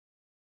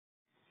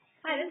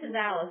Hi, this is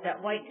Alice at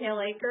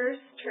Whitetail Acres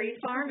Tree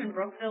Farm in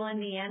Brookville,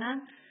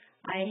 Indiana.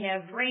 I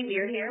have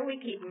reindeer here.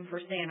 We keep them for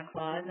Santa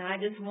Claus, and I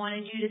just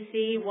wanted you to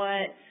see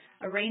what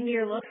a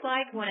reindeer looks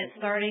like when it's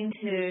starting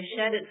to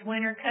shed its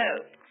winter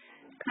coat.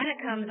 Kind of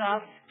comes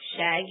off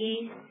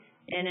shaggy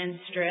and in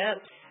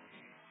strips,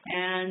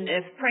 and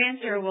if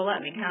Prancer will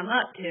let me come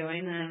up to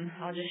him, then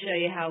I'll just show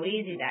you how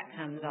easy that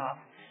comes off.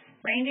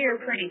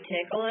 Reindeer are pretty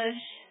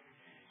ticklish,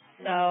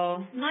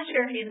 so I'm not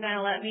sure if he's going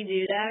to let me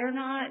do that or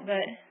not,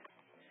 but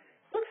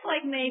looks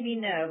like maybe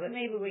no, but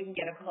maybe we can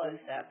get a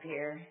close-up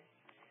here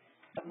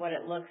of what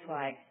it looks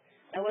like.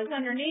 Now what's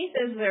underneath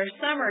is their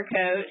summer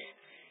coat,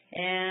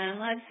 and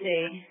let's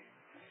see.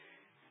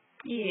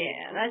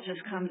 Yeah, that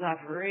just comes off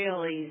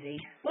real easy.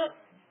 Whoop.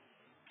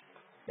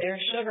 There's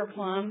Sugar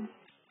Plum.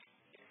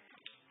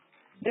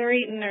 They're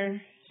eating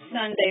their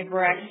Sunday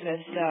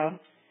breakfast, so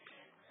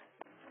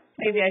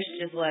maybe I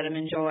should just let them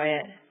enjoy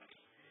it.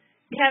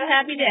 You have a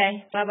happy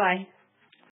day. Bye-bye.